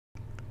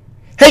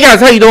Hey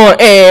guys, how you doing?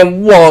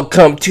 And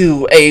welcome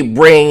to a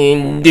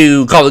brand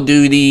new Call of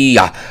Duty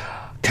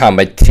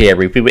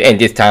commentary, people. And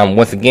this time,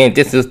 once again,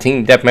 this is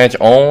Team Deathmatch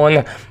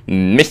on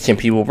Mission,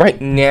 people.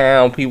 Right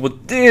now, people,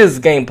 this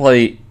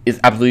gameplay is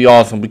absolutely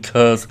awesome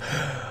because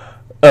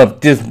of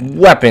this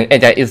weapon,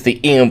 and that is the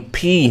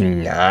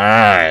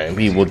MP9,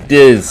 people.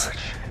 This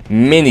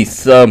mini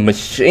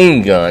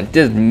submachine gun.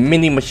 This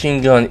mini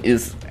machine gun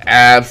is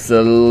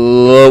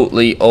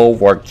absolutely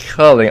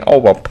overkilling,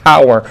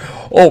 overpower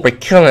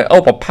machinery.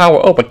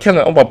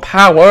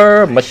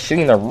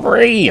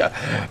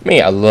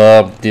 Man, I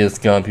love this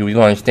gun, people. You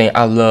don't understand.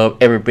 I love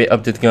every bit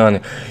of this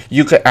gun.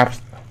 You could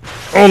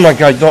oh my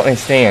god, you don't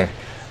understand.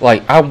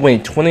 Like, I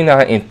went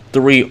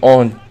 29-3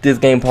 on this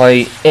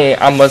gameplay, and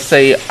I must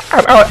say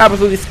I'm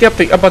absolutely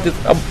skeptic about this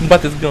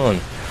gun.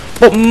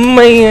 But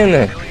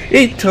man,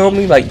 it told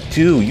me, like,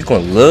 dude, you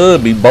gonna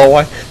love me,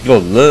 boy. You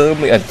gonna love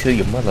me until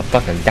you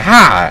motherfucking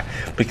die.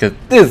 Because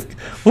this,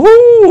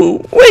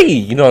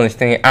 you don't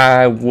understand.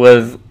 I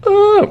was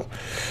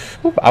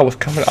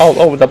coming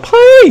all over the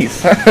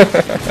place.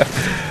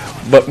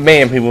 But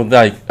man, people,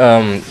 like,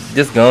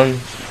 this gun,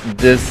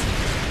 this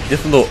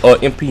little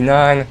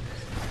MP9,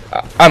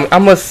 I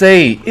must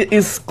say, it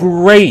is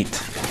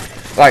great.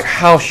 Like,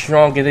 how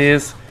strong it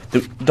is,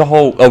 the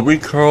whole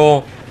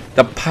recoil,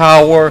 the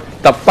power,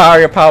 the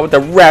firepower, the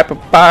rapid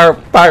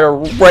fire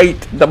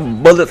rate, the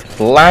bullets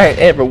flying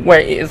everywhere.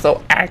 It is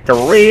so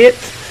accurate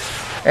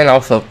and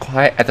also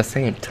quiet at the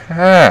same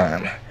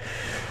time.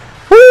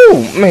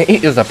 Woo, man,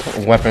 it is a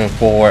weapon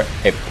for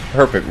a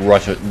perfect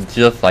rusher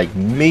just like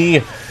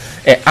me.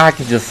 And I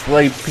can just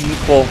slay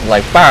people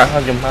like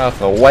 500 miles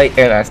away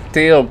and I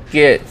still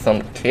get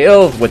some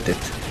kills with it.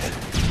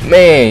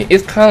 Man,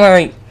 it's kind of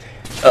like,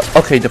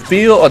 okay, the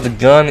feel of the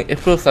gun, it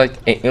feels like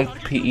an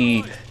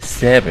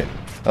MP7,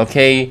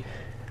 okay?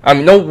 I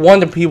mean, no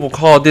wonder people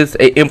call this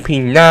a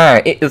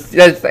MP9. It is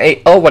just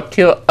a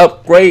overkill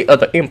upgrade of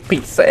the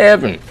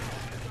MP7.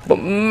 But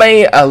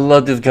man, I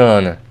love this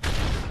gun.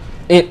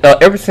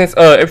 Ever since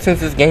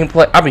this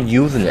gameplay, I've been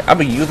using it. I've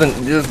been using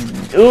this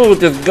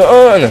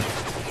gun.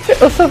 It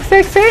was so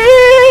sexy.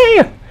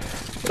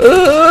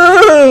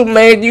 Ooh,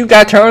 man, you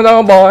got turned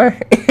on, boy.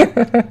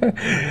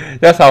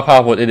 That's how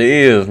powerful it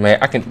is, man.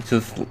 I can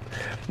just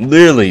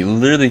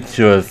literally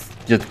just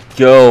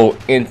go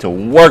into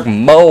work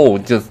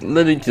mode, just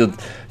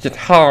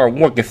hard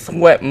work and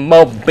sweat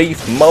mode,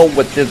 beast mode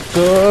with this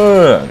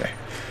gun.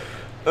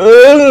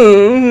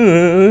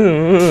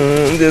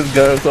 This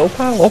gun's so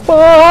powerful.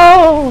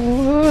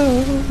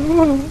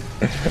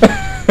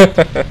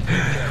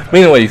 But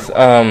anyways,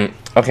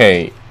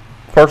 okay.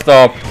 First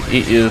off,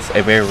 it is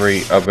a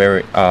very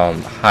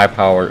high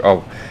power,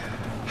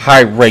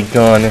 high rate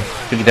gun. You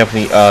can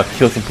definitely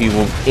kill some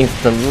people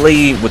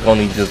instantly with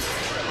only just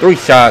 3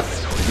 shots.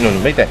 You know,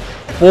 make that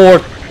 4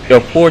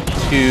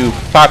 to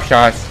 5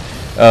 shots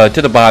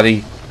to the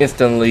body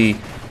instantly.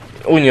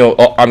 You know,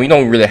 I mean, you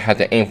don't really have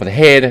to aim for the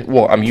head.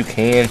 Well, I mean, you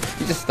can.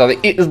 You just start it.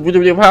 It is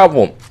really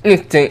powerful.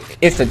 Instant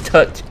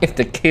touch,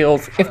 instant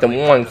kills, instant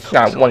one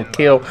shot, one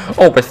kill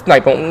over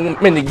sniper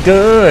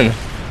minigun.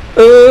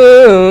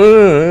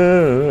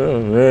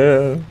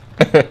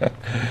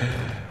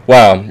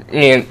 Wow,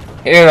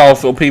 and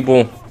also,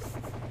 people,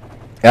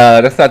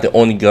 that's not the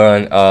only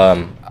gun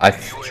I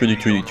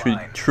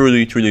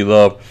truly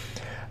love.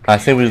 I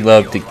simply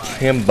love the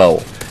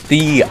Kimbo,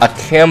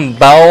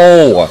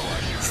 Kimbo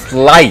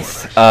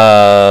Slice.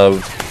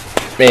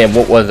 Man,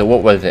 what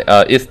was it?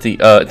 It's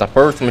the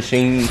first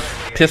machine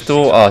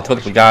pistol.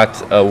 Totally forgot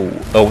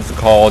what's it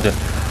called.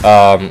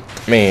 I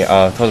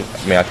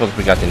totally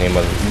forgot the name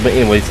of it. But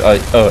anyways,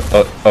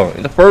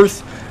 the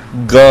first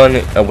gun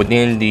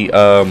within the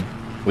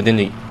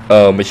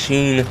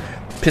machine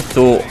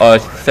pistol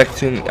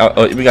section.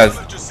 If you guys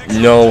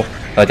know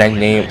that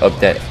name of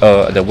that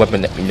the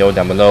weapon, that you know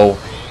down below.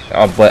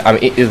 But I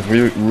mean, it is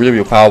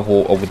really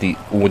powerful with the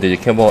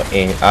Kimbo,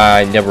 and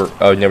I never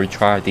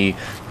tried the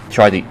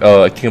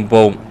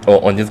Kimbo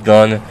on this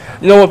gun.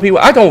 You know what, people?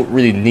 I don't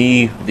really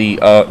need the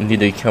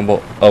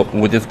Kimbo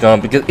with this gun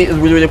because it is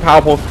really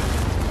powerful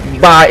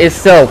by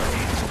itself.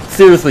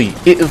 Seriously,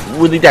 it is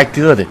really that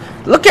good.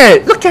 Look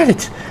at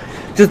it,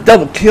 just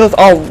double kills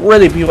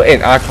already, people.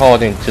 And I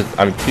called in just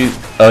two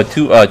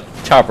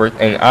choppers,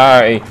 and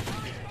I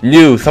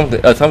knew something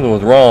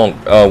was wrong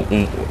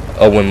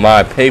when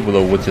my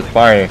payload was just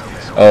firing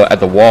at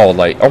the wall.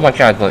 Like, oh my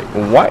god, like,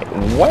 why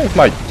is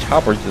my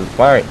chopper just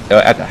firing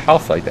at the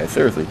house like that?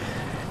 Seriously.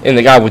 And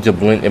the guy was just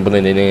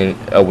blending in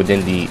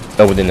within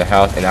the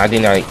house, and I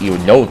did not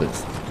even know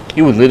this.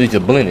 He was literally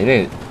just blending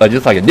in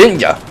just like a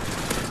ninja.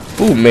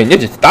 Ooh, man,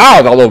 ninja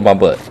styles all over my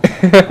butt.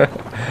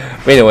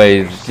 But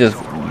anyways, just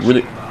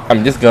really, I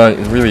mean, this gun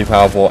is really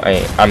powerful,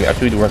 and I mean, I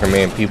truly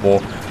recommend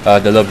people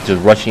that love to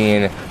just rush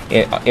in.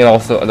 And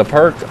also the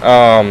perk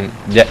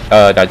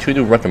that I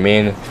truly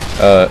recommend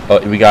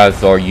if you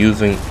guys are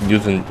using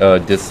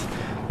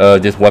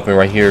this weapon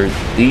right here,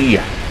 the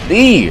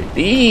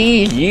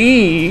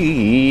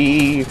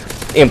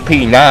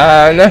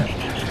MP9.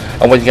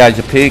 I want you guys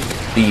to pick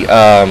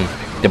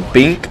the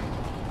Bink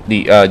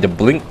the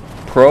Blink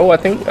Pro, I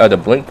think, the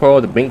Blink Pro,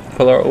 the Blink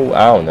Pro,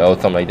 I don't know,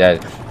 something like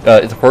that.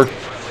 It's a perk.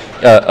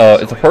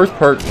 It's a first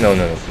perk. No.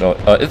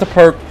 It's a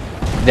perk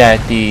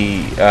that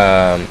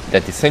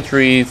the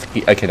sentries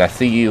cannot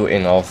see you,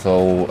 and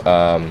also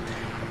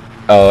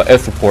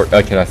as support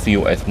cannot see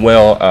you as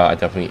well. I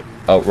definitely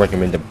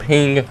recommend the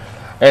ping,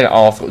 and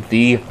also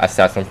the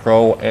Assassin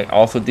Pro, and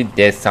also the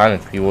Dead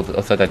Silence people,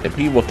 so that the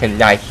people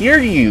cannot hear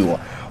you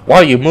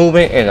while you're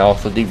moving, and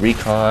also the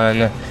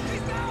Recon.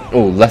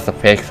 Oh, less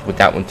effects with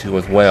that one too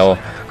as well.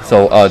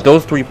 So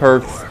those 3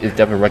 perks is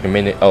definitely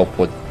recommended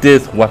for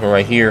this weapon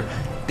right here,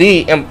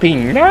 the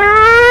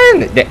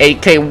MP9, the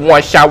AK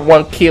 1 shot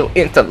 1 kill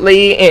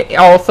instantly. And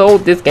also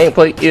this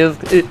gameplay is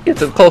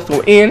close to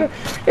an end.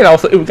 And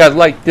also if you guys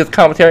like this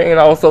commentary and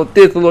also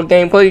this little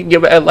gameplay,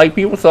 give it a like,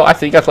 people. So I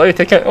see you guys later.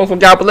 Take care. Also,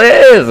 God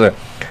bless.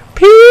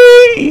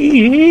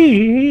 Peace.